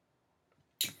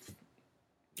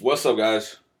What's up,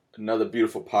 guys? Another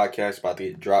beautiful podcast about to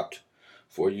get dropped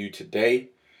for you today.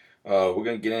 We're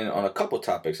going to get in on a couple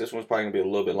topics. This one's probably going to be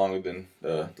a little bit longer than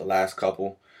the last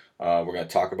couple. We're going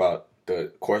to talk about,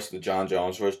 of course, the Jon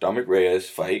Jones versus Dominick Reyes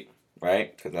fight,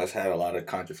 right? Because that's had a lot of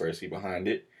controversy behind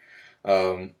it.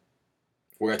 We're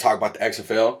going to talk about the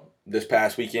XFL this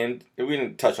past weekend. We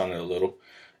didn't touch on it a little.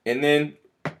 And then,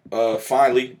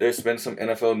 finally, there's been some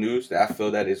NFL news that I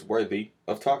feel that is worthy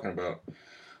of talking about.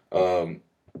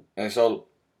 And so,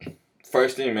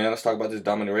 first thing, man, let's talk about this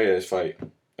Dominick Reyes fight.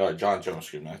 Jon Jones,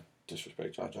 excuse me.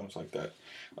 Disrespect Jon Jones like that.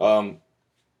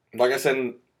 Like I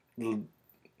said in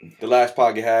the last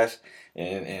podcast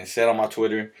and said on my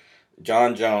Twitter,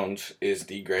 Jon Jones is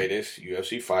the greatest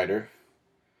UFC fighter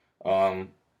to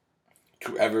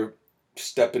ever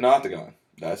step in the octagon.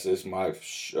 That's just my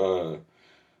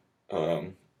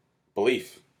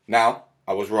belief. Now,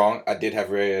 I was wrong. I did have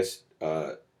Reyes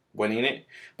winning it,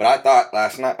 but I thought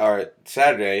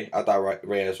Saturday, I thought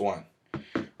Reyes won.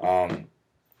 Okay,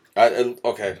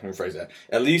 let me phrase that.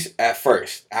 At least at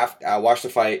first, after I watched the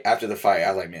fight, I was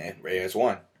like, man, Reyes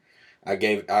won. I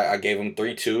gave him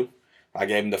 3-2. I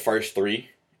gave him the first three,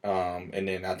 and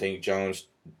then I think Jones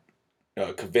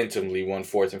convincingly won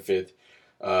fourth and fifth.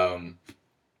 But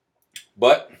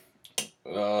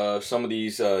some of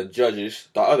these judges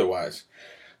thought otherwise.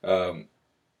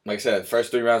 Like I said,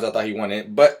 first 3 rounds I thought he won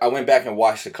it, but I went back and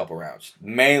watched a couple rounds,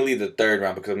 mainly the third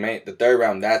round, because the third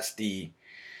round that's the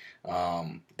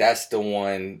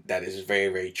one that is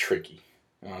very, very tricky,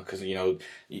 because I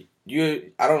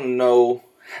don't know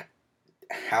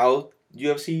how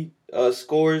UFC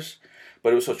scores,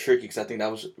 but it was so tricky because I think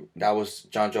that was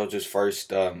Jon Jones'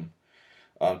 first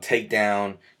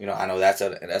takedown. I know that's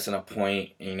a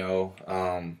point.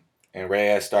 And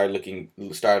Reyes started looking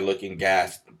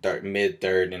gassed mid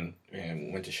third and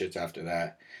went to shits after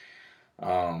that.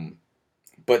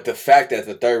 But the fact that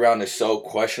the third round is so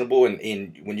questionable,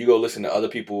 and when you go listen to other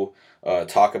people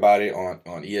talk about it on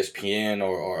ESPN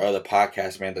or other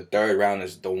podcasts, man, the third round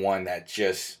is the one that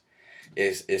just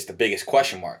is the biggest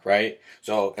question mark, right?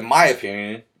 So in my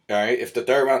opinion, all right, if the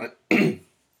third round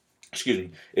excuse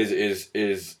me,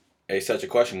 is such a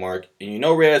question mark, and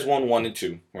Reyes won 1 and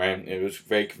 2, right? It was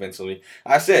very convincingly.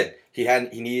 I said he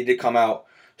needed to come out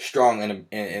strong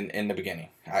in the beginning.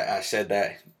 I said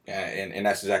that, and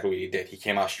that's exactly what he did. He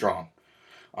came out strong,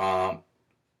 and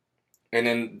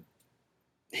then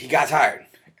he got tired,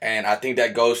 and I think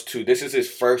that goes to this is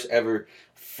his first ever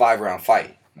 5-round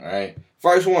fight. All right,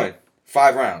 first one,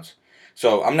 5 rounds.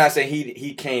 So I'm not saying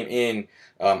he came in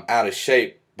out of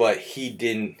shape, but he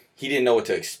didn't know what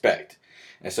to expect.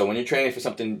 And so when you're training for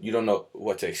something you don't know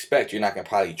what to expect, you're not gonna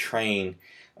probably train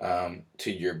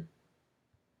to your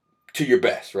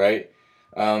best, right?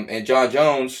 And Jon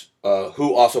Jones,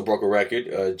 who also broke a record,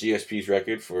 GSP's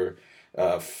record for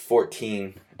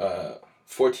 14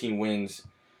 wins.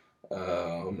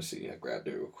 Let me see. I grabbed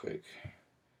it real quick.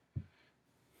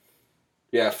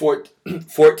 Yeah,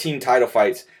 14 title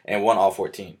fights and won all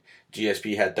 14.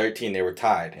 GSP had 13. They were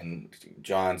tied, and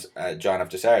Jon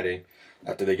after Saturday,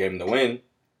 after they gave him the win,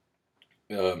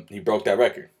 he broke that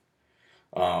record.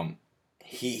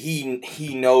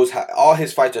 He knows how all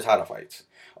his fights are title fights.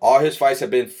 All his fights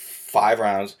have been 5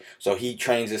 rounds, so he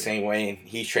trains the same way, and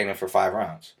he's training for 5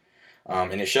 rounds.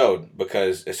 And it showed,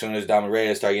 because as soon as Dominick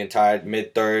Reyes started getting tired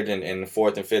mid third and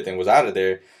fourth and fifth and was out of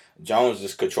there, Jones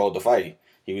just controlled the fight.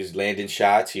 He was landing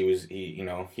shots. He was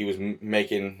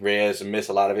making Reyes miss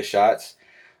a lot of his shots.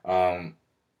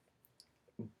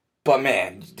 But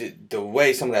man, the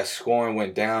way some of that scoring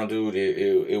went down, dude,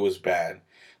 it was bad.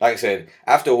 Like I said,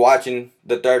 after watching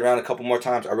the third round a couple more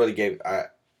times,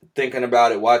 thinking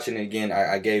about it, watching it again,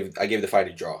 I gave the fight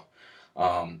a draw.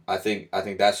 I think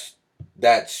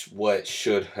that's what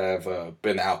should have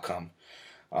been the outcome.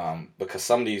 Because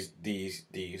some of these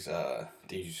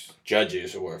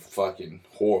judges were fucking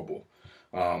horrible.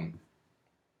 The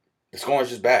scoring is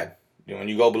just bad. When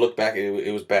you go look back,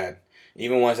 it was bad.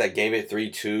 Even ones that gave it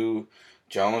 3-2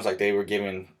 Jones, like they were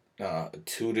giving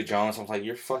 2 to Jones. I was like,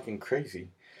 you're fucking crazy.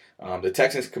 The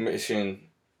Texans Commission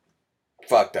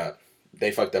fucked up.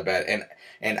 They fucked up bad.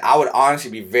 And I would honestly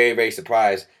be very, very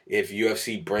surprised if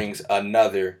UFC brings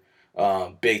another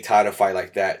big title fight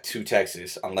like that to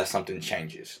Texas unless something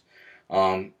changes.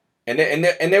 And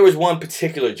there was one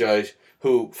particular judge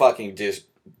who fucking just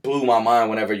blew my mind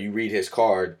whenever you read his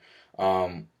card.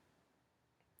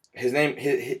 His name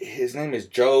is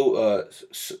Joe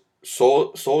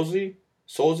Solzi.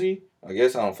 I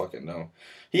guess I don't fucking know.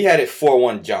 He had it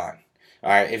 4-1 Jon. All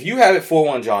right, if you have it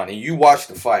 4-1 Jon and you watch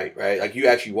the fight, right? Like you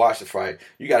actually watch the fight,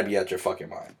 you got to be out your fucking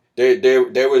mind.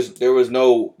 There was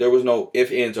no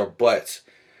ifs, ands, or buts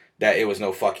that it was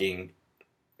no fucking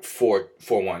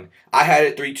 4-1. I had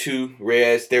it 3-2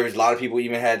 Reyes. There was a lot of people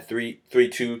even had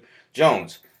 3-2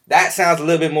 Jones. That sounds a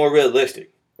little bit more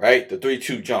realistic, right? The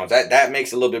 3-2 Jones. That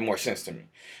makes a little bit more sense to me.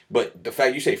 But the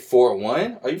fact you say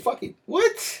 4-1, are you fucking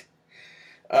what?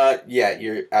 Yeah,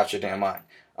 you're out your damn mind.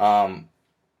 And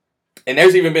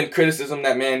there's even been criticism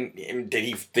that, man, did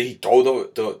he throw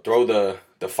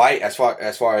the fight as far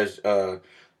as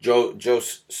Joe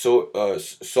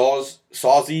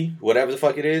Sawzy, whatever the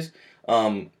fuck it is.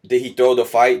 Did he throw the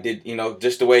fight? Did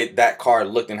just the way that card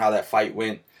looked and how that fight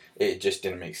went, it just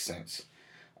didn't make sense.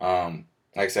 Like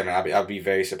I said, man, I'd be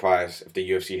very surprised if the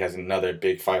UFC has another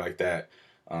big fight like that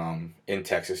in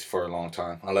Texas for a long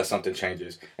time, unless something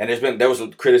changes. And there was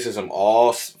criticism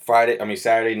all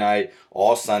Saturday night,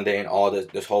 all Sunday, and all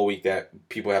this whole week that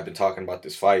people have been talking about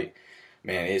this fight.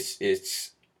 Man,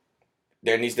 it's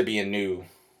there needs to be a new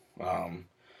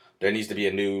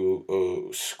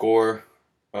score,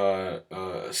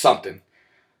 something.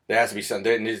 There has to be something.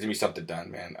 There needs to be something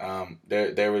done, man.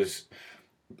 There was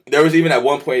even at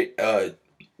one point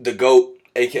the GOAT,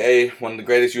 aka one of the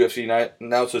greatest UFC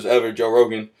announcers ever, Joe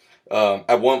Rogan.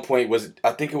 At one point it was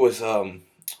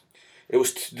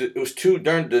two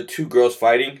during the two girls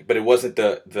fighting, but it wasn't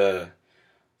the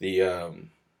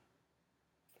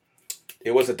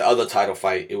it wasn't the other title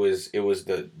fight. It was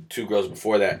the two girls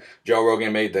before that. Joe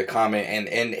Rogan made the comment,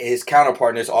 and his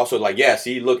counterpart is also like, yeah,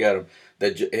 see, look at him.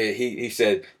 He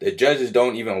said the judges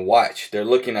don't even watch; they're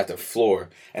looking at the floor,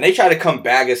 and they try to come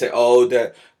back and say, oh,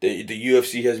 the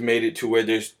UFC has made it to where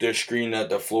they're screening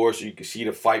at the floor so you can see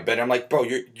the fight better. I'm like, bro,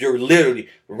 you're literally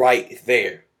right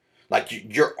there, like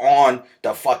you're on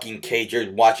the fucking cage.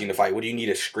 You're watching the fight. What do you need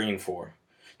a screen for?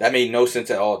 That made no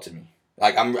sense at all to me.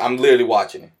 Like I'm literally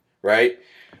watching it. Right,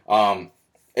 and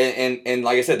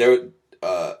like I said, there,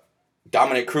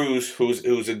 Dominick Reyes,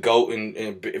 who's a GOAT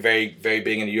and very very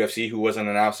big in the UFC, who was an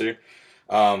announcer.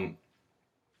 All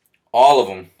of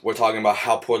them were talking about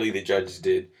how poorly the judges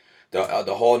did.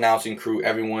 The whole announcing crew,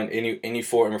 everyone, any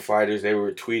former fighters, they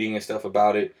were tweeting and stuff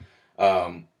about it.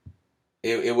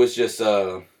 It was just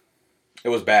it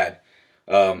was bad.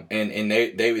 And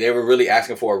they were really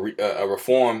asking for a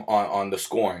reform on the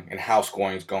scoring and how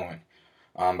scoring's going.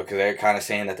 Because they're kind of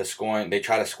saying that the scoring, they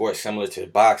try to score it similar to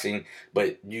boxing,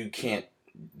 but you can't,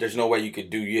 there's no way you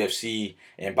could do UFC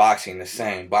and boxing the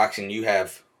same. Boxing, you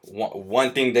have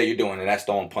one thing that you're doing, and that's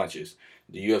throwing punches.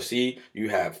 The UFC, you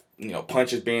have,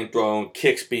 punches being thrown,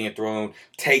 kicks being thrown,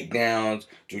 takedowns,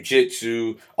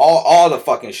 jiu-jitsu, all the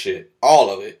fucking shit.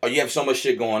 All of it. Or you have so much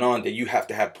shit going on that you have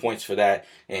to have points for that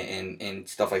and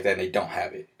stuff like that, and they don't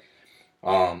have it.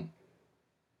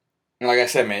 Like I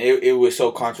said, man, it was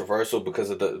so controversial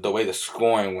because of the way the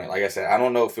scoring went. Like I said, I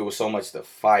don't know if it was so much the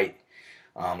fight.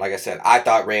 Like I said, I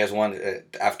thought Reyes won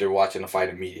after watching the fight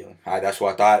immediately. That's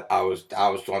what I thought. I was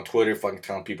on Twitter fucking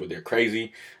telling people they're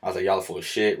crazy. I was like, y'all are full of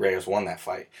shit. Reyes won that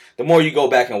fight. The more you go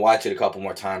back and watch it a couple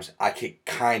more times, I could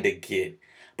kind of get,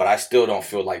 but I still don't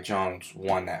feel like Jones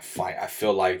won that fight. I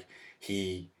feel like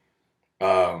it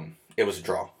was a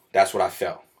draw. That's what I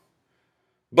felt.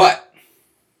 But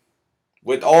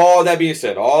with all that being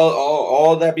said,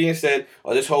 all that being said,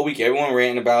 this whole week, everyone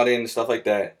ranting about it and stuff like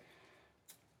that,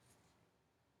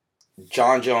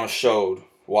 Jon Jones showed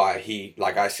why he,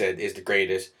 like I said, is the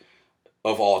greatest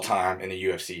of all time in the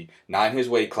UFC. Not in his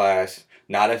weight class,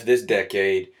 not of this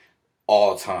decade,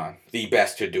 all time. The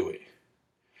best to do it.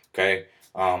 Okay?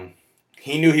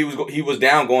 He knew he was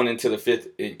down going into the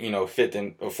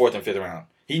fourth and fifth round.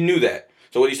 He knew that.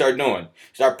 So what he started doing?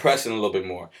 He started pressing a little bit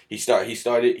more. He started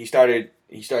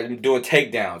doing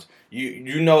takedowns.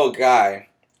 You know a guy,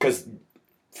 because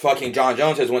fucking Jon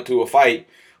Jones has went through a fight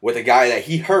with a guy that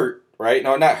he hurt, right?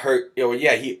 No, not hurt. Yeah,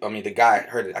 the guy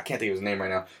hurt it. I can't think of his name right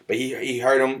now, but he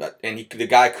hurt him, and the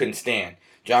guy couldn't stand.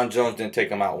 Jon Jones didn't take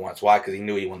him out once. Why? Because he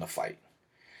knew he won the fight.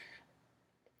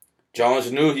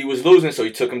 Jones knew he was losing, so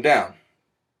he took him down.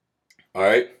 All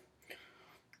right.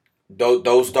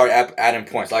 Those start adding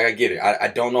points. Like, I get it. I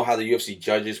don't know how the UFC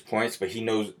judges points, but he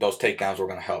knows those takedowns were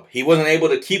going to help. He wasn't able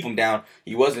to keep him down.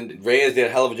 Reyes did a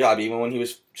hell of a job, even when he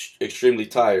was extremely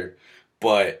tired.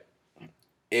 But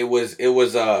it was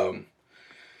a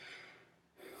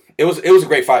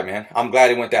great fight, man. I'm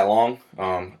glad it went that long.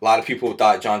 A lot of people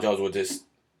thought Jon Jones would just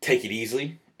take it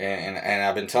easily. And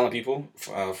I've been telling people,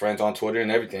 friends on Twitter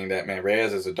and everything, that, man,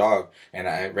 Reyes is a dog.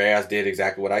 And Reyes did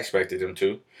exactly what I expected him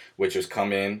to, which was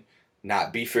come in,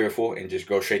 not be fearful, and just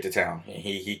go straight to town. And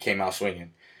he came out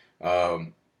swinging.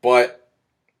 But,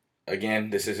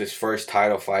 again, this is his first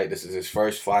title fight. This is his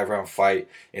first 5-round fight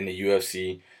in the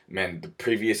UFC. man, the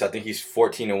previous, I think he's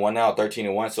 14-1 now,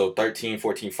 13-1. So 13,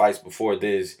 14 fights before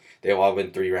this, they've all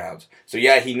been 3 rounds. So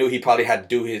yeah, he knew he probably had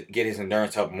to get his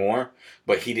endurance up more,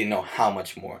 but he didn't know how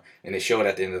much more. And it showed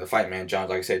at the end of the fight, man.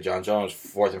 Like I said, Jon Jones,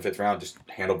 4th and 5th round, just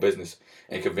handled business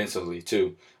and convincingly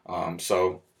too.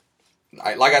 So,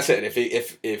 like I said,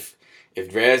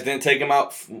 if Reyes didn't take him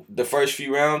out the first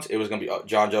few rounds, it was gonna be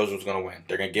Jon Jones was gonna win.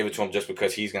 They're gonna give it to him just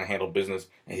because he's gonna handle business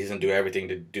and he's gonna do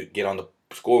everything to get on the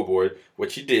scoreboard,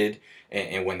 which he did,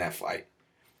 and win that fight.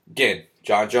 Again,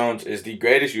 Jon Jones is the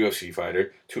greatest UFC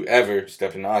fighter to ever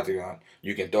step in the octagon.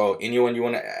 You can throw anyone you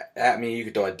want at me. You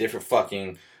can throw at different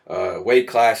fucking weight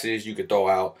classes. You could throw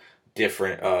out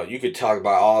different. You could talk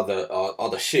about all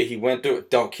the shit he went through.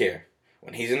 Don't care.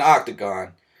 When he's in the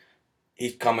octagon,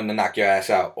 he's coming to knock your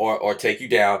ass out or take you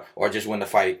down or just win the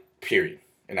fight, period.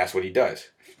 And that's what he does.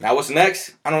 Now what's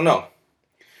next? I don't know.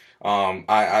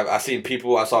 I seen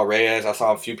people, I saw Reyes, I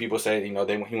saw a few people say, he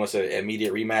wants an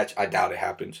immediate rematch. I doubt it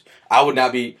happens. I would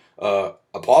not be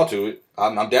appalled to it.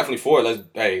 I'm definitely for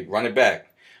it. Run it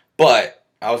back. But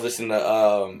I was listening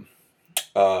to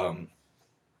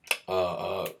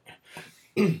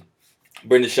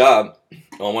Brendan Schaub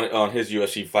on his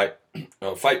UFC fight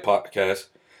podcast.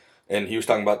 And he was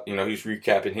talking about, he was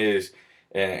recapping his,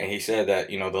 and he said that,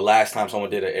 the last time someone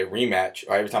did a rematch,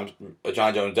 or every time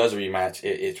Jon Jones does a rematch,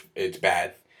 it's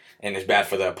bad. And it's bad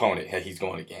for the opponent that he's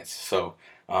going against. So,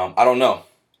 I don't know.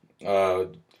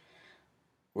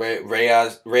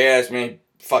 Reyes, man,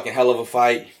 fucking hell of a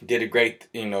fight. Did a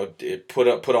great,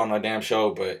 put on a damn show,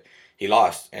 but he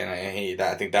lost. And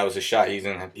I think that was a shot. He's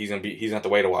gonna have to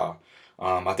wait a while.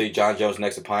 I think Jon Jones'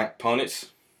 next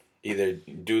opponents either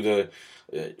do the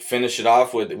finish it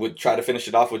off with try to finish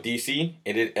it off with DC.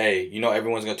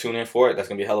 Everyone's gonna tune in for it. That's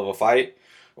gonna be a hell of a fight.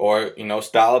 Or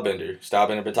Stylebender.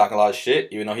 Stylebender been talking a lot of shit,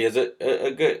 even though he has a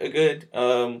good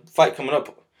fight coming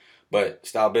up. But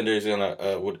Stylebender is gonna.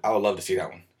 I would love to see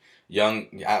that one. Young.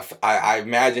 I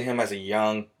imagine him as a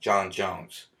young Jon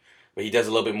Jones, but he does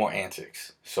a little bit more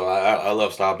antics. So I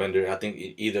love Stylebender. I think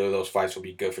either of those fights will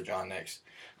be good for Jon next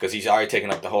because he's already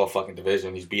taken up the whole fucking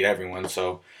division. He's beat everyone.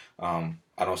 So.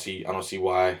 I don't see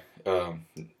why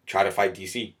try to fight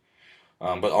DC.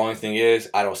 But the only thing is,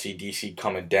 I don't see DC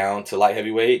coming down to light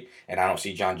heavyweight, and I don't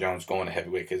see Jon Jones going to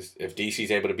heavyweight. Because if DC's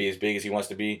able to be as big as he wants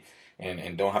to be,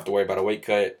 and don't have to worry about a weight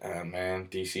cut, man,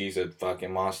 DC's a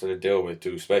fucking monster to deal with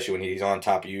too. Especially when he's on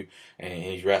top of you and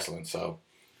he's wrestling. So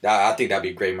I think that'd be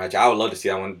a great match. I would love to see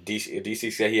that one.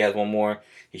 DC said he has one more.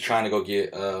 He's trying to go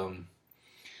get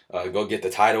the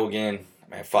title again.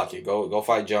 Man, fuck it. Go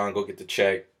fight Jon. Go get the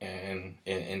check and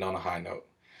end on a high note.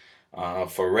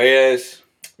 For Reyes,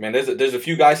 man, there's a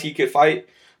few guys he could fight.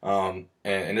 And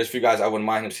there's a few guys I wouldn't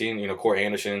mind him seeing. Corey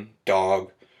Anderson,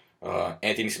 Dog,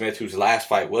 Anthony Smith, whose last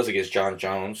fight was against Jon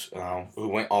Jones, who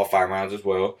went all 5 rounds as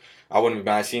well. I wouldn't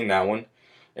mind seeing that one.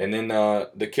 And then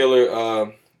the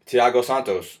killer, Thiago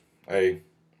Santos. I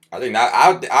think that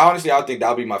I think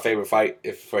that'll be my favorite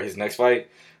fight for his next fight.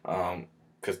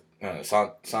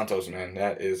 Santos, man,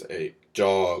 that is a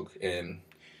dog, and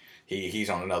he's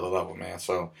on another level, man.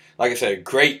 So, like I said,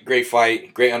 great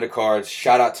fight, great undercards.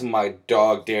 Shout out to my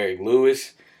dog, Derek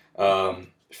Lewis.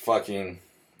 Fucking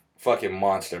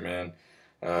monster, man.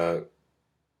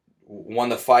 Won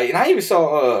the fight. And I even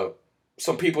saw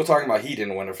some people talking about he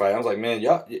didn't win the fight. I was like, man,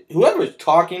 y'all, whoever's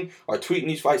talking or tweeting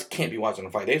these fights can't be watching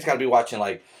the fight. They just got to be watching,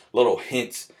 like, little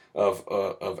hints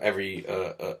of every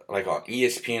like on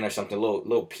ESPN or something,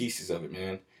 little pieces of it,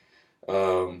 man.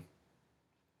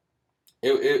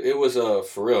 It was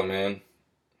for real, man.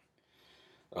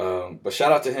 But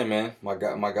shout out to him, man. My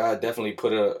guy definitely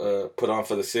put on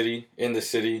for the city, in the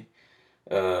city.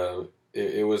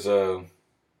 It was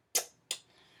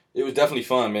definitely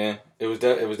fun, man. It was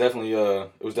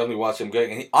definitely watching him good.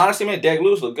 And honestly, man, Derek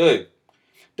Lewis looked good.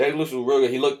 Derek Lewis was real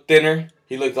good. He looked thinner.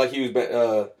 He looked like he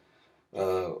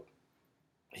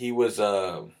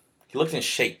looked in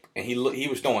shape, and he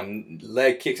was throwing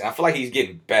leg kicks. And I feel like he's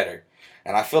getting better,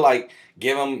 and I feel like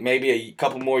give him maybe a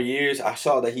couple more years. I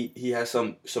saw that he has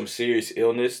some serious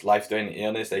illness, life-threatening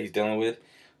illness that he's dealing with.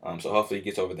 So hopefully he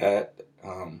gets over that.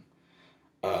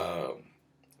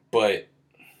 But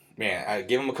man, I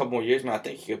give him a couple more years, man. I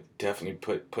think he could definitely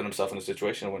put himself in a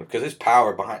situation because his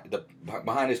power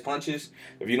behind his punches.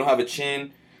 If you don't have a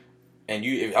chin. And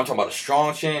I'm talking about a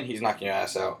strong chin, he's knocking your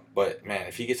ass out. But man,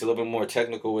 if he gets a little bit more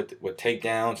technical with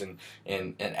takedowns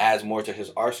and adds more to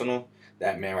his arsenal,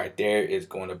 that man right there is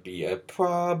going to be a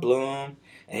problem.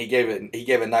 And he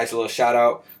gave a nice little shout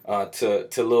out to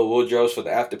Lil Woodrow's for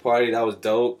the after party. That was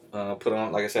dope. Put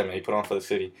on, like I said, man, he put on for the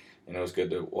city, and it was good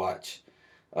to watch.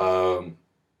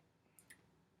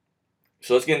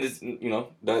 So let's get into this.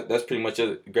 That's pretty much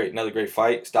another great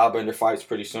fight. Stylebender fights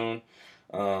pretty soon.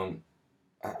 Um,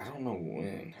 I don't know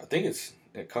when. I think it's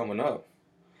coming up.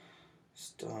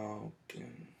 Stylebender.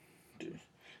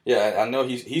 Yeah, I know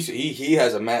he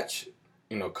has a match,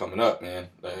 coming up, man.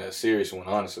 A serious one,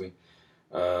 honestly.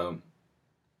 Um,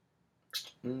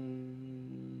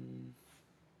 mm,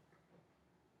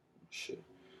 shit.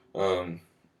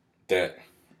 That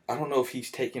I don't know if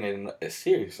he's taking it as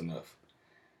serious enough.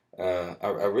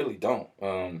 I really don't.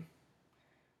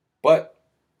 But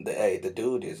the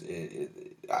dude is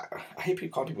I hate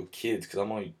people calling people kids because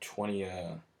I'm only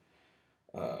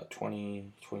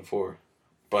 24.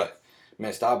 But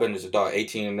man, Stylebender's a dog.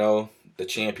 18-0, the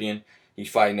champion. He's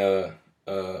fighting Yoli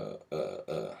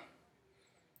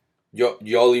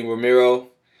Romero.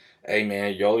 Hey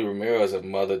man, Yoli Romero is a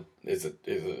mother is a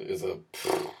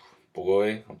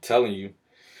boy. I'm telling you,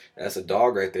 that's a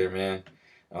dog right there, man.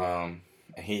 And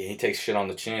he takes shit on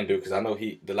the chin, dude. Because I know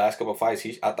the last couple of fights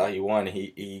I thought he won. And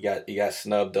he got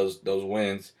snubbed those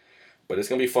wins. But it's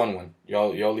gonna be a fun one.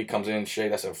 Yoli comes in, Shay.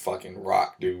 That's a fucking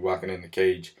rock, dude, rocking in the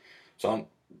cage. So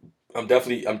I'm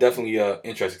definitely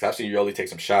interested. Cause I've seen Yoli take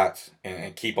some shots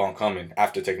and keep on coming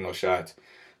after taking those shots.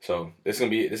 So this is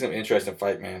gonna be an interesting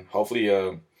fight, man. Hopefully,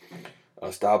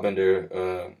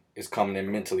 Stylebender is coming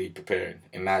in mentally prepared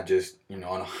and not just on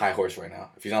a high horse right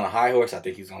now. If he's on a high horse, I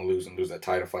think he's gonna lose that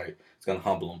title fight. It's gonna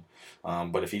humble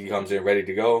him. But if he comes in ready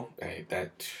to go, hey,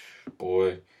 that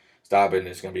boy, Stylebender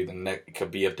is gonna be the next.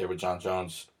 Could be up there with Jon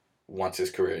Jones once his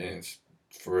career ends,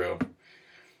 for real.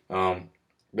 Um,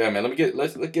 yeah, man.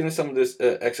 Let's get into some of this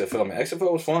XFL, man.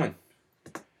 XFL was fun.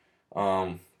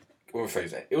 Um, what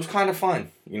phrase that? It was kind of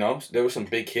fun. There was some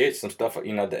big hits, some stuff. The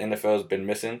NFL's been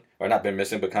missing, or not been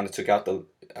missing, but kind of took out the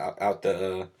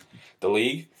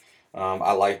league.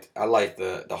 I liked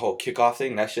the whole kickoff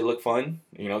thing. That shit looked fun.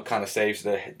 Kind of saves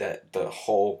the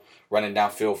whole running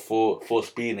downfield full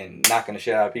speed and knocking the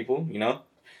shit out of people.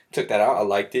 Took that out. I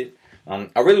liked it.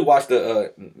 I really watched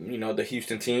the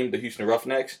Houston team, the Houston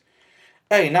Roughnecks.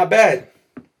 Hey, not bad.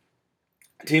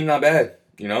 Team not bad.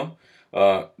 Dude,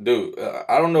 I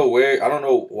don't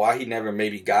know why he never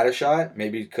maybe got a shot.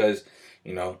 Maybe because,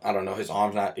 I don't know, his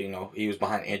arm's not, he was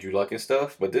behind Andrew Luck and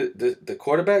stuff. But the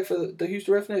quarterback for the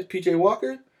Houston Roughnecks, PJ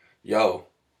Walker, yo,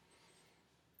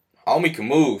 homie can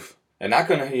move. And not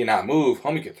gonna he not move,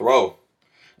 homie can throw.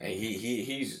 And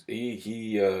he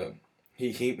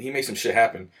made some shit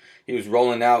happen. He was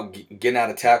rolling out, getting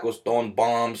out of tackles, throwing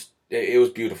bombs. It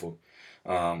was beautiful.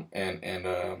 And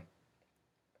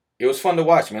it was fun to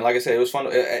watch, man. Like I said, it was fun.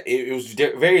 It was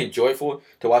very enjoyable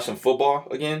to watch some football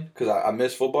again because I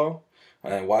miss football.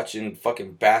 And watching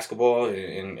fucking basketball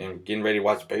and getting ready to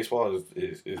watch baseball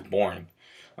is boring.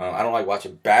 I don't like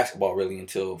watching basketball really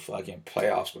until fucking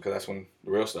playoffs because that's when the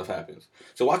real stuff happens.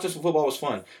 So watching some football was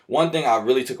fun. One thing I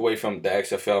really took away from the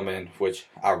XFL, man, which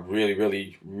I really,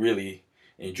 really, really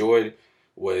enjoyed,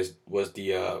 was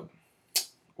the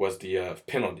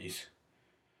penalties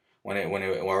when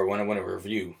it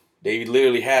review. They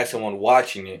literally had someone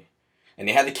watching it, and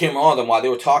they had the camera on them while they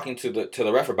were talking to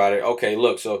the ref about it. Okay,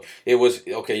 look, so it was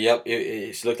okay. Yep,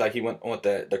 it looked like he went with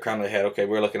the crown of the head. Okay,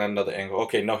 we're looking at another angle.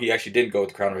 Okay, no, he actually didn't go with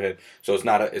the crown of the head. So it's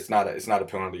not a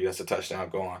penalty. That's a touchdown.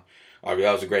 Go on. All right,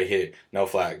 that was a great hit. No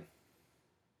flag,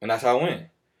 and that's how it went.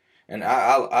 And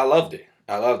I loved it.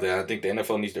 I loved it. I think the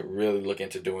NFL needs to really look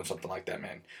into doing something like that,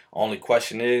 man. Only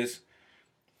question is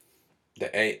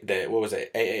the what was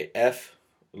it, AAF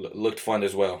looked fun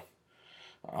as well.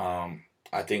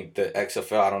 I think the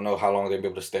XFL, I don't know how long they'll be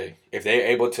able to stay. If they're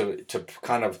able to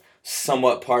kind of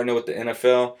somewhat partner with the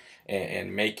NFL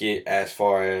and make it as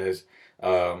far as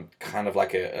kind of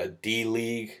like a D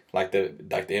league like the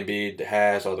NBA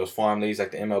has, or those farm leagues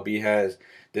like the MLB has,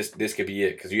 this could be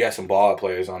it, because you have some ball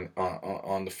players on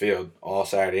the field all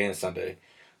Saturday and Sunday.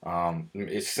 I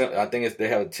think they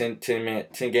have a 10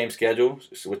 game schedule,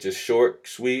 which is short,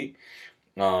 sweet.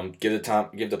 Give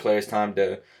the players time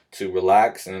to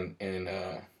relax and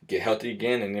get healthy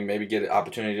again, and then maybe get an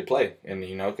opportunity to play. And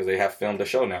because they have filmed the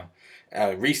show now,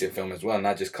 recent film as well,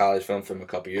 not just college film from a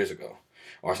couple years ago,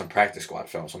 or some practice squad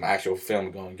film, some actual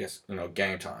film going against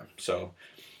game time. So,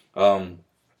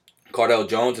 Cardell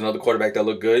Jones, another quarterback that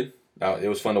looked good. It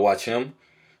was fun to watch him.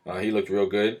 He looked real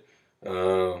good.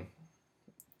 And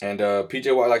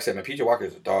PJ Walker, like I said, man, PJ Walker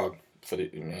is a dog for the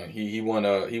man. He won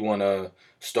a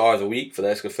Star of the Week for the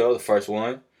XFL, the first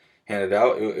one, handed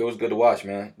out. It was good to watch,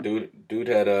 man. Dude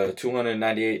had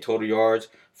 298 total yards,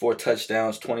 4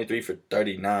 touchdowns, 23 for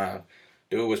 39.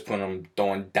 Dude was throwing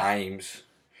dimes.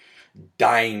 All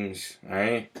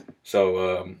right.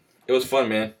 So it was fun,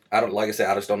 man. Like I said,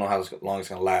 I just don't know how long it's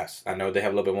gonna last. I know they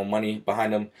have a little bit more money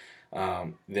behind them.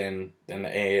 than the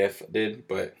AAF did,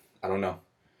 but I don't know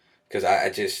because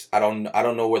I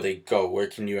don't know where they go. Where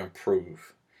can you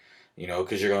improve?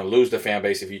 Because you're going to lose the fan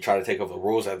base if you try to take over the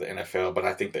rules of the NFL. But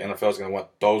I think the NFL is going to want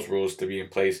those rules to be in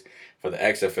place for the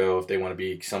XFL if they want to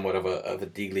be somewhat of a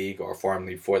D league or a farm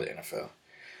league for the NFL.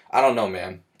 I don't know,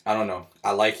 man. I don't know.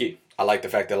 I like it. I like the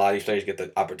fact that a lot of these players get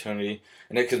the opportunity,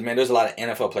 and because man, there's a lot of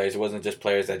NFL players. It wasn't just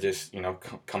players that just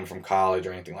coming from college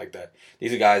or anything like that.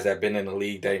 These are guys that have been in the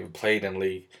league, that even played in the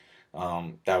league,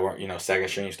 that weren't second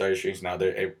strings, third strings. Now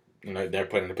they're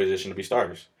put in a position to be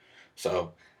starters.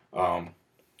 So,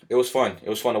 it was fun. It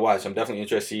was fun to watch. I'm definitely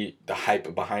interested to see the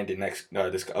hype behind it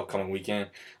this upcoming weekend.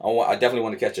 I definitely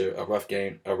want to catch a rough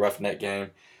game, a roughneck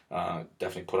game.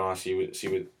 Definitely put on see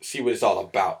what it's all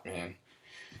about, man.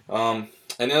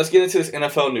 And then let's get into this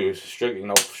NFL news. Straight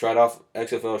off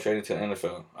XFL straight into the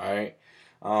NFL. All right.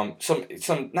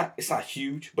 Some not it's not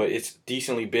huge, but it's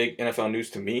decently big NFL news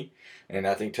to me, and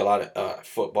I think to a lot of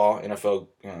football NFL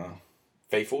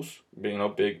faithfuls,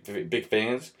 big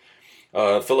fans.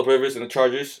 Phillip Rivers and the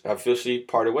Chargers have officially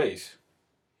parted ways.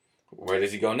 Where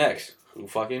does he go next? Who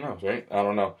fucking knows, right? I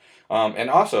don't know. And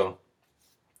also,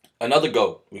 another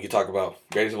GOAT we could talk about,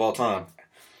 greatest of all time,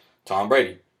 Tom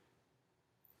Brady.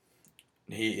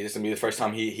 This will be the first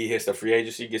time he hits the free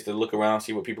agency, gets to look around,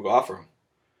 see what people can offer him.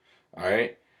 All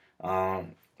right.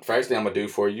 First thing I'm gonna do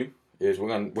for you is we're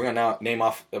gonna now name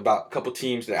off about a couple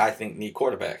teams that I think need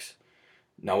quarterbacks.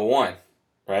 Number one,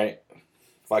 right?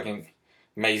 Fucking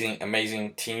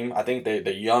amazing team. I think they're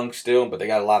young still, but they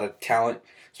got a lot of talent,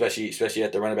 especially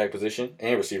at the running back position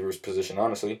and receivers position,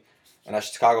 honestly. And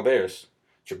that's Chicago Bears.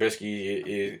 Trubisky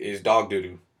is dog doo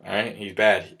doo. All right, he's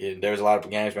bad. There was a lot of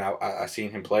games when I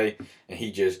seen him play, and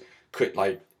he just could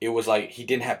it was like he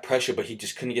didn't have pressure, but he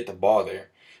just couldn't get the ball there.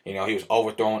 He was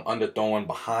overthrowing, underthrowing,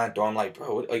 behind throwing. Like,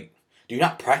 bro, do you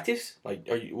not practice? What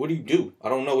do you do? I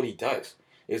don't know what he does.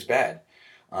 It's bad.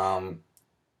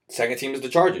 Second team is the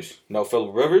Chargers. No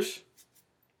Phillip Rivers.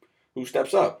 Who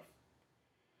steps up?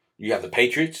 You have the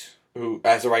Patriots, who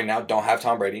as of right now don't have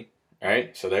Tom Brady.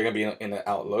 Right, so they're gonna be in the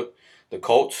outlook. The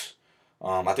Colts.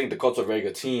 I think the Colts are a very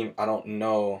good team. I don't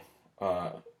know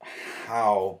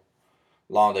how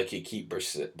long they could keep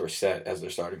Brissett as their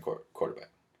starting quarterback.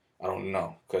 I don't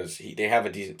know because they have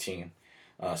a decent team,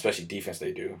 especially defense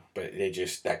they do. But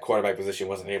that quarterback position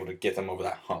wasn't able to get them over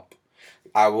that hump.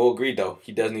 I will agree though,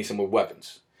 he does need some more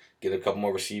weapons. Get a couple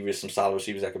more receivers, some solid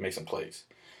receivers that can make some plays.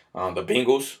 The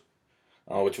Bengals,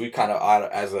 which we kind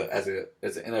of as an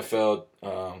NFL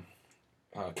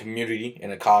community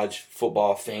and a college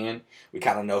football fan, we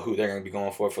kind of know who they're going to be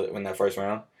going for in that first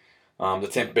round. The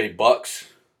Tampa Bay Bucks.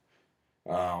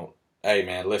 Hey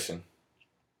man, listen.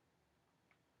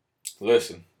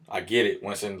 I get it.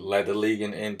 Winston led the league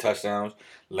in touchdowns,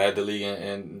 led the league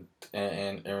in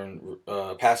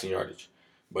passing yardage,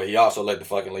 but he also led the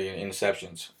fucking league in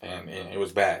interceptions, and it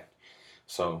was bad.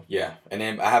 So yeah, and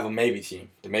then I have a maybe team.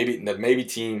 The maybe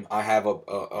team I have up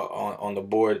on the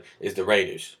board is the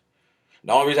Raiders.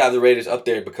 The only reason I have the Raiders up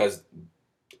there because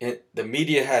the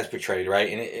media has portrayed, right,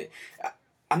 and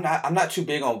I'm not too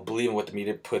big on believing what the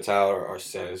media puts out or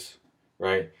says,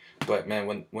 right. But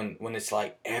man, when it's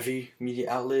like every media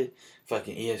outlet,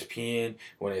 fucking ESPN,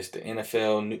 when it's the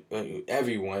NFL,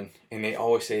 everyone, and they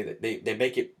always say that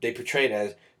they portray it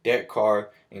as Derek Carr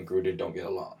and Gruden don't get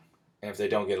along. And if they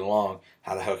don't get along,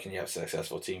 how the hell can you have a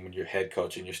successful team when your head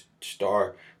coach and your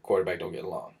star quarterback don't get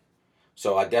along?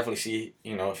 So I definitely see,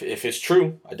 if it's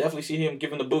true, I definitely see him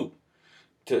giving the boot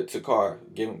to Carr,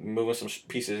 moving some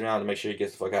pieces around to make sure he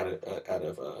gets the fuck out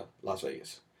of Las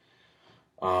Vegas.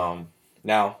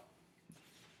 Now,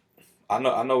 I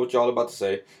know what y'all about to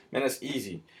say. Man, it's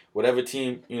easy. Whatever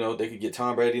team, they could get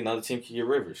Tom Brady, another team could get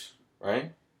Rivers,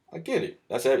 right? I get it.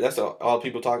 That's all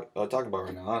people talk about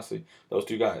right now, honestly. Those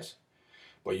two guys.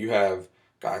 But you have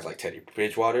guys like Teddy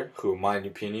Bridgewater, who, in my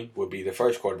opinion, would be the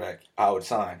first quarterback I would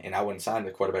sign. And I wouldn't sign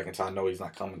the quarterback until I know he's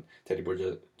not coming. Teddy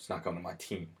Bridgewater's not coming to my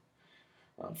team.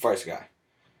 First guy.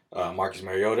 Marcus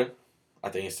Mariota. I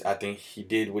think he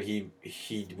did what he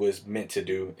was meant to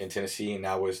do in Tennessee, and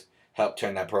that was help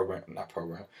turn that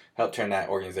help turn that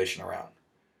organization around.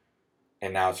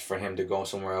 And now it's for him to go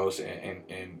somewhere else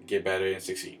and get better and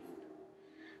succeed.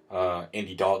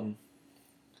 Andy Dalton.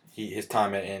 His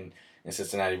time in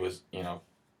Cincinnati was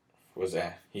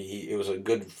that it was a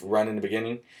good run in the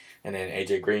beginning, and then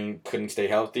AJ Green couldn't stay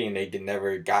healthy, and they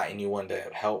never got anyone to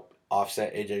help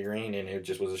offset AJ Green, and it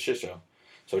just was a shit show.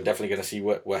 So we're definitely gonna see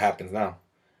what happens now.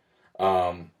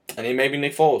 And then maybe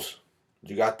Nick Foles.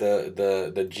 You got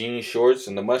the jean shorts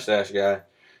and the mustache guy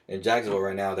in Jacksonville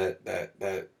right now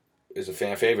that is a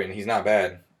fan favorite, and he's not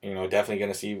bad. Definitely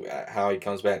gonna see how he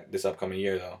comes back this upcoming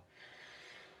year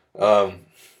though.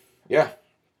 Yeah,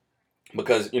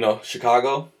 because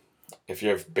Chicago. If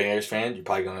you're a Bears fan, you're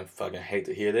probably gonna fucking hate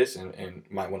to hear this and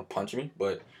might want to punch me.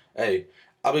 But hey,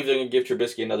 I believe they're gonna give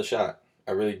Trubisky another shot.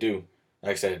 I really do.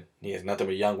 Like I said, he has nothing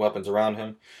but young weapons around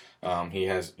him. He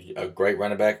has a great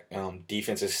running back.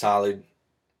 Defense is solid.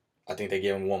 I think they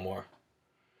give him one more.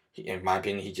 In my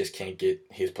opinion, he just can't get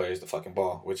his players the fucking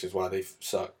ball, which is why they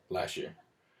sucked last year.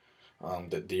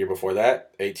 The year before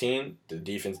that, 18, the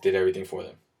defense did everything for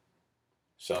them.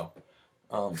 So,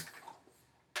 um,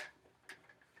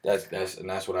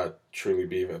 that's what I truly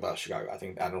believe about Chicago.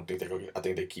 I don't think they go. I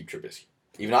think they keep Trubisky.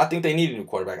 Even though I think they need a new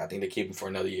quarterback, I think they keep him for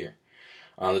another year.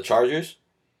 The Chargers,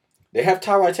 they have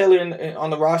Tyrod Taylor on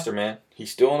the roster, man.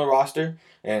 He's still on the roster,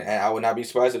 and I would not be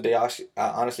surprised if they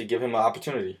honestly give him an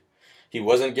opportunity. He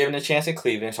wasn't given a chance in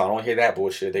Cleveland, so I don't hear that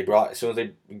bullshit. As soon as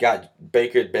they got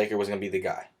Baker was gonna be the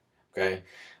guy. Okay,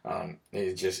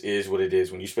 it just is what it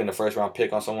is. When you spend a first round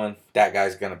pick on someone, that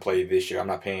guy's gonna play this year. I'm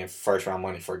not paying first round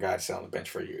money for a guy to sit on the bench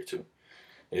for a year or two.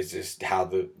 It's just how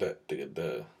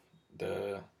the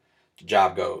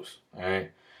job goes. All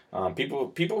right.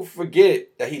 People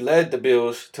forget that he led the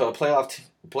Bills to a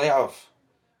playoff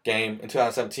game in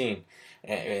 2017,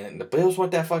 and the Bills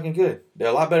weren't that fucking good. They're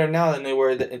a lot better now than they were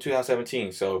in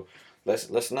 2017. So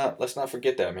let's not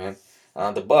forget that, man.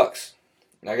 The Bucks,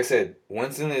 like I said,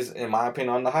 Winston is, in my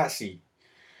opinion, on the hot seat.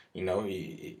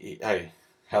 Hey,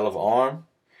 hell of an arm,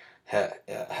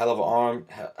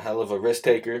 hell of a risk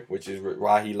taker, which is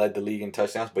why he led the league in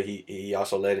touchdowns. But he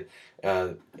also led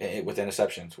with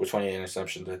interceptions, with 20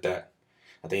 interceptions at that.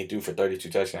 I think he threw for 32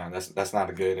 touchdowns. That's not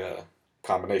a good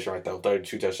combination right there.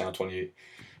 32 touchdowns, 28.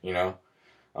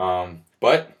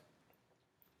 But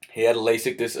he had a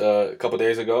LASIK this a couple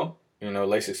days ago.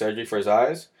 LASIK surgery for his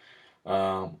eyes.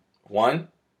 One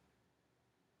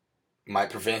might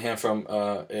prevent him from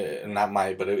not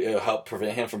might, but it'll help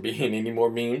prevent him from being any more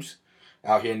memes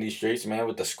out here in these streets, man,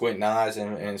 with the squinting eyes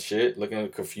and shit, looking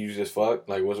confused as fuck.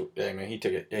 Like, hey man, he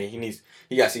took it. Hey,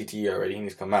 he got CTE already. He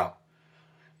needs to come out,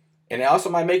 and it also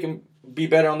might make him be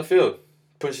better on the field.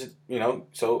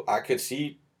 So I could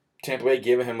see Tampa Bay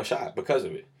giving him a shot because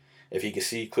of it. If he could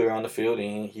see clear on the field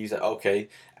and he's like, okay,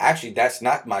 actually that's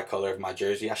not my color of my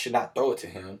jersey. I should not throw it to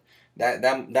him.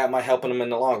 That might help him in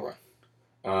the long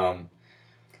run.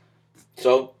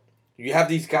 So you have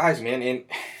these guys, man, and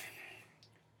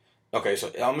okay, so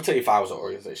I'm gonna tell you if I was an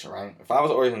organization, right? If I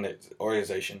was an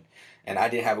organization and I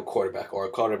didn't have a quarterback or a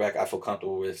quarterback I feel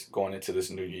comfortable with going into this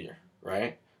new year,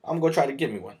 right? I'm gonna try to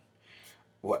get me one.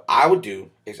 What I would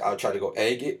do is I would try to go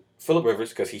get Phillip Rivers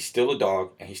because he's still a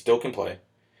dog and he still can play,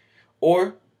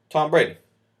 or Tom Brady.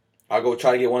 I'll go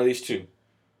try to get one of these two.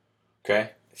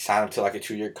 Okay, sign him to like a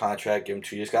 2-year contract, give him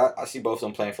 2 years. I see both of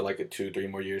them playing for like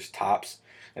 2-3 more years tops,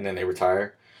 and then they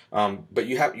retire. But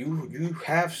you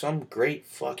have some great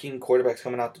fucking quarterbacks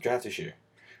coming out the draft this year.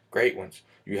 Great ones.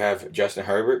 You have Justin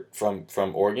Herbert from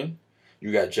Oregon.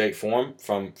 You got Jake Fromm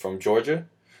from Georgia.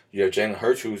 You have Jalen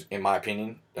Hurts, who's, in my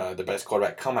opinion, the best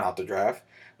quarterback coming out the draft.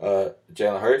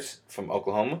 Jalen Hurts from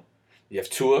Oklahoma. You have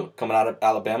Tua coming out of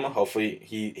Alabama. Hopefully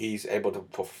he's able to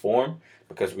perform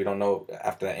because we don't know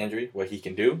after that injury what he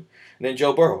can do. And then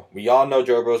Joe Burrow. We all know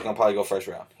Joe Burrow's going to probably go first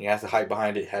round. He has the hype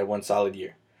behind it. Had one solid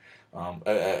year. And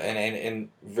in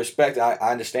respect, I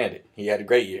understand it. He had a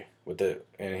great year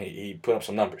and he put up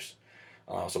some numbers.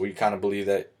 So we kind of believe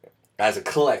that as a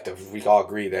collective, we all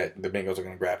agree that the Bengals are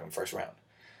going to grab him first round.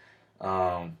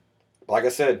 Like I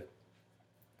said,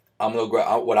 I'm gonna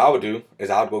grab. What I would do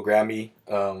is I would go grab me,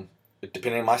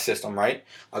 depending on my system, right?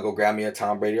 I'll go grab me a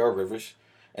Tom Brady or Rivers,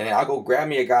 and then I'll go grab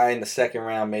me a guy in the second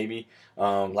round, maybe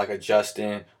like a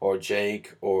Justin or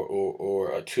Jake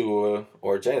or a Tua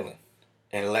or Jalen,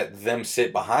 and let them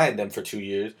sit behind them for 2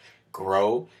 years,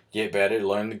 grow, get better,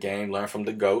 learn the game, learn from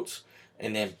the GOATs,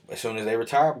 and then as soon as they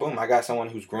retire, boom, I got someone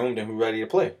who's groomed and who's ready to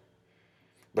play.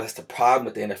 But that's the problem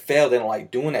with the NFL. They don't like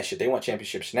doing that shit. They want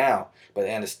championships now, but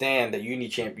they understand that you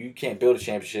can't build a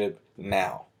championship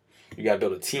now. You gotta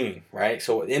build a team, right?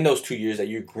 So in those 2 years that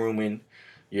you're grooming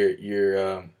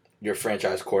your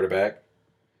franchise quarterback,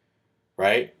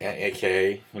 right? And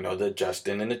AKA, the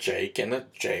Justin and the Jake and the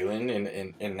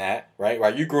Jalen and that, right?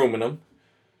 While you grooming them,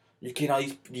 you get all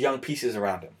these young pieces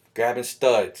around them, grabbing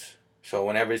studs. So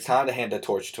whenever it's time to hand the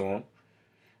torch to him,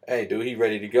 hey, dude, he's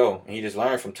ready to go. And he just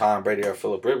learned from Tom Brady or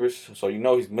Phillip Rivers, so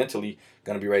he's mentally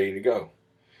going to be ready to go.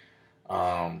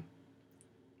 But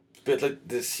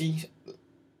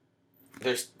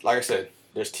there's, like I said,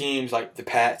 there's teams like the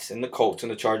Pats and the Colts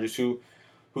and the Chargers who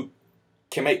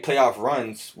can make playoff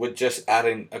runs with just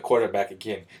adding a quarterback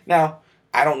again. Now,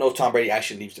 I don't know if Tom Brady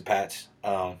actually leaves the Pats.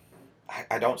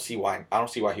 I don't see why. I don't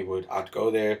see why he would. I'd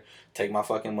go there, take my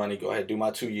fucking money, go ahead, do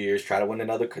my 2 years, try to win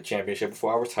another championship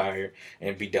before I retire,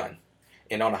 and be done.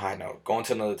 And on a high note, going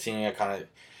to another team, it kind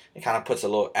of puts a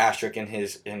little asterisk in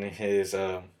his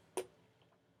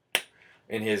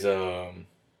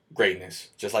greatness.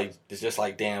 Just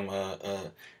like damn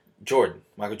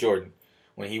Michael Jordan,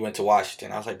 when he went to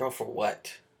Washington. I was like, bro, for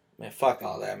what? Man, fuck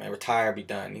all that, man. Retire, be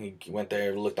done. He went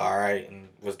there, looked all right, and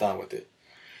was done with it.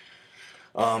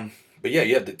 But yeah,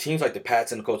 you have the teams like the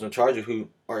Pats and the Colts and Chargers who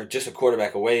are just a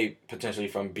quarterback away potentially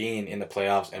from being in the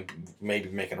playoffs and maybe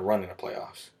making a run in the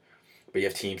playoffs. But you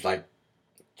have teams like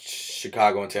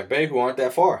Chicago and Tampa Bay who aren't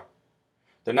that far.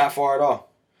 They're not far at all.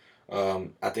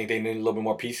 I think they need a little bit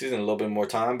more pieces and a little bit more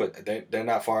time, but they're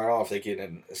not far at all if they get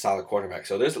a solid quarterback.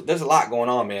 So there's a lot going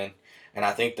on, man. And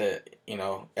I think that,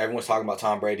 everyone's talking about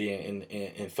Tom Brady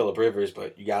and Phillip Rivers,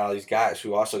 but you got all these guys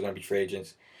who are also going to be free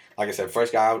agents. Like I said,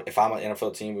 first guy, if I'm an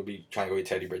NFL team, would be trying to go get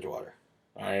Teddy Bridgewater.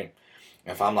 All right?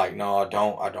 If I'm like, no, I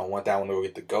don't want that one to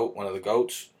go get one of the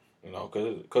GOATs,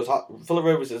 because Phillip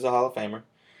Rivers is a Hall of Famer.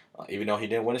 Even though he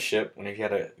didn't win a ship, when he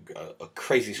had a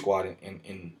crazy squad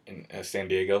in San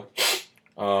Diego,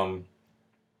 and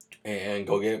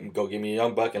go get me a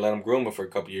young buck and let him groom him for a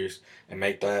couple years and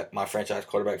make that my franchise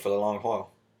quarterback for the long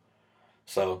haul.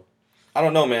 So, I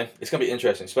don't know, man. It's gonna be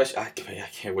interesting. Especially, I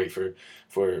can't wait for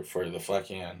the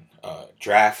fucking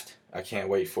draft. I can't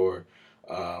wait for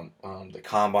the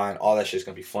combine. All that shit's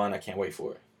gonna be fun. I can't wait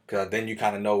for it because then you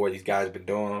kind of know where these guys been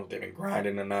doing. If they've been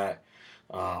grinding or not.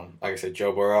 Like I said,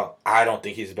 Joe Burrow. I don't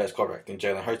think he's the best quarterback. I think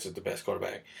Jalen Hurts is the best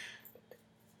quarterback,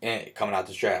 and coming out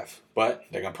this draft. But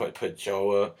they're gonna put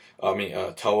Joe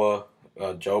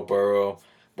Burrow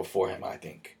before him, I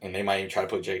think, and they might even try to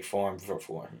put Jake Fromm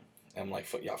before him. And I'm like,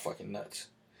 y'all fucking nuts.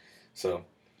 So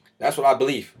that's what I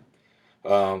believe.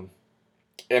 And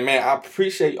man, I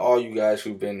appreciate all you guys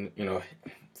who've been,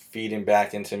 feeding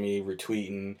back into me,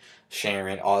 retweeting,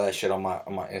 sharing, all that shit on my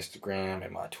Instagram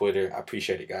and my Twitter. I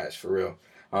appreciate it, guys, for real.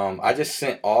 I just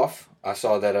sent off. I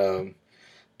saw that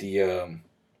the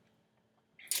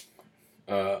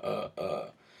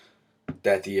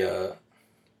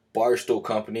Barstool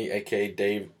Company, aka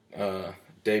Dave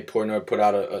Portnoy, put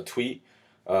out a tweet,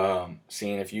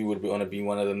 seeing if you would want to be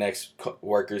one of the next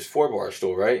workers for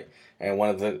Barstool, right? And one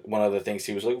of the things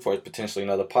he was looking for is potentially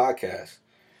another podcast.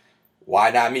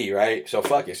 Why not me, right? So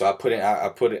fuck it. So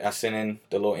I sent in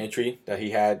the little entry that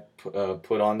he had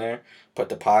put on there, put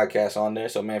the podcast on there.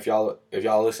 So man, if y'all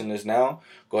listen to this now,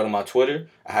 go to my Twitter.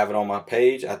 I have it on my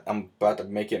page. I'm about to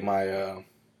make it my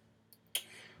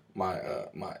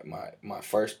my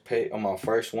first page on my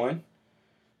first one.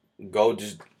 Go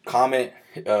just comment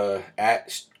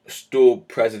at Stool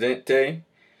Presidente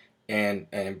and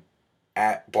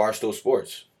at Barstool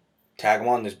Sports. Tag them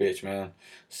on this bitch, man.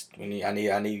 I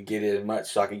need to get it as much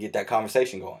so I can get that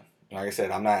conversation going. Like I said,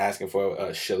 I'm not asking for a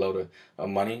shitload of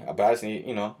money. But I just need,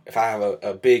 if I have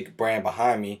a big brand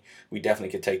behind me, we definitely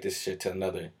could take this shit to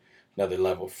another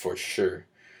level for sure.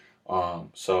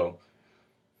 So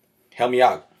help me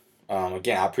out.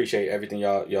 Again, I appreciate everything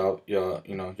y'all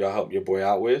help your boy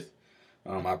out with.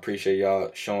 I appreciate y'all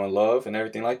showing love and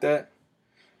everything like that.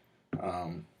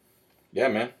 Yeah,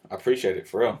 man, I appreciate it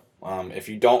for real. If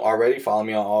you don't already, follow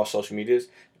me on all social medias,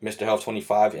 Mr.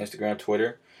 Health25, Instagram,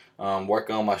 Twitter.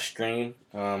 Working on my stream.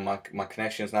 My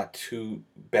connection's not too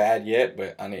bad yet,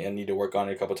 but I need to work on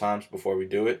it a couple times before we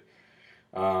do it.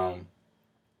 But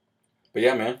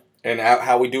yeah, man. And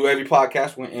how we do every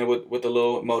podcast, we end with a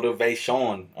little motivation,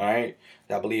 all right?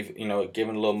 I believe,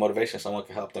 giving a little motivation, someone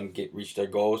can help them reach their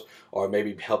goals, or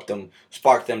maybe help them,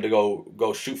 spark them to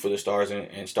go shoot for the stars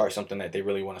and start something that they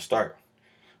really want to start.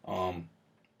 All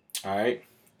right?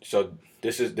 So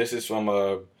this is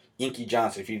from Inky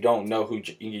Johnson. If you don't know who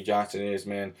Inky Johnson is,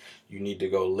 man, you need to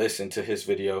go listen to his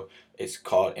video. It's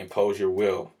called Impose Your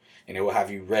Will, and it will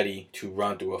have you ready to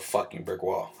run through a fucking brick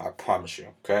wall. I promise you,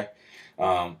 okay?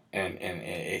 And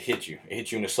it hits you. It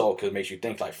hits you in the soul because it makes you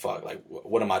think like, fuck, like,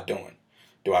 what am I doing?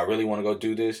 Do I really want to go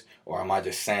do this? Or am I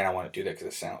just saying I want to do that because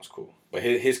it sounds cool? But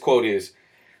his quote is,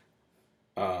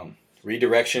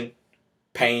 redirection,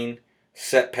 pain,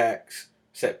 setbacks,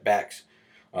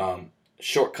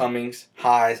 shortcomings,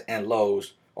 highs, and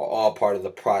lows are all part of the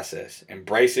process.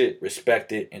 Embrace it,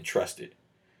 respect it, and trust it.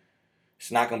 It's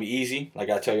not going to be easy.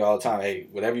 Like I tell you all the time, hey,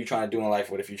 whatever you're trying to do in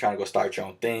life, what if you're trying to go start your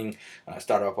own thing,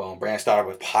 start up your own brand, start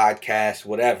up a podcast,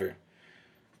 whatever,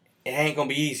 it ain't going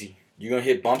to be easy. You're going to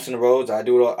hit bumps in the roads. I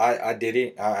did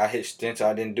it. I hit stints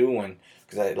I didn't do one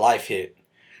because life hit,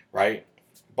 right?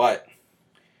 But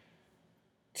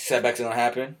setbacks are going to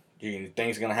happen.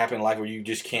 Things are gonna happen in life where you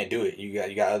just can't do it. You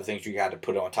got other things you got to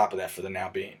put on top of that for the now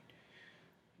being.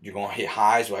 You're gonna hit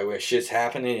highs like where shit's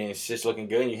happening and shit's looking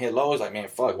good, and you hit lows like, man,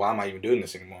 fuck, why am I even doing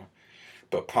this anymore?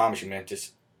 But promise you, man,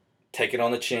 just take it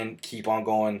on the chin, keep on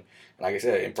going. Like I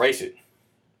said, embrace it.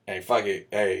 Hey, fuck it.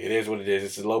 Hey, it is what it is.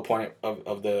 It's the low point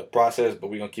of the process, but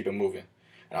we're gonna keep it moving.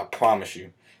 And I promise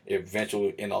you,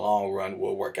 eventually in the long run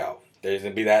will work out. There's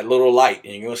gonna be that little light,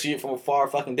 and you're gonna see it from a far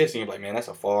fucking distance. You're like, man, that's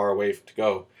a far way to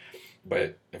go.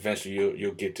 But eventually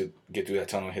you'll get through that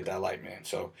tunnel and hit that light, man.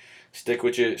 So stick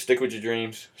with your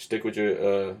dreams, stick with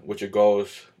your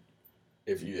goals.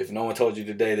 If no one told you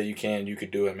today that you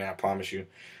could do it, man. I promise you.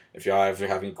 If y'all ever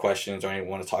have any questions or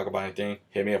want to talk about anything,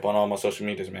 hit me up on all my social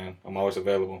medias, man. I'm always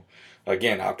available.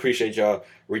 Again, I appreciate y'all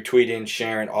retweeting,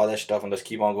 sharing, all that stuff, and let's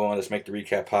keep on going. Let's make the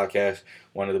ReKap podcast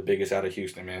one of the biggest out of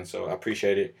Houston, man. So I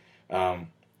appreciate it. And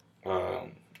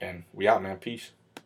we out, man. Peace.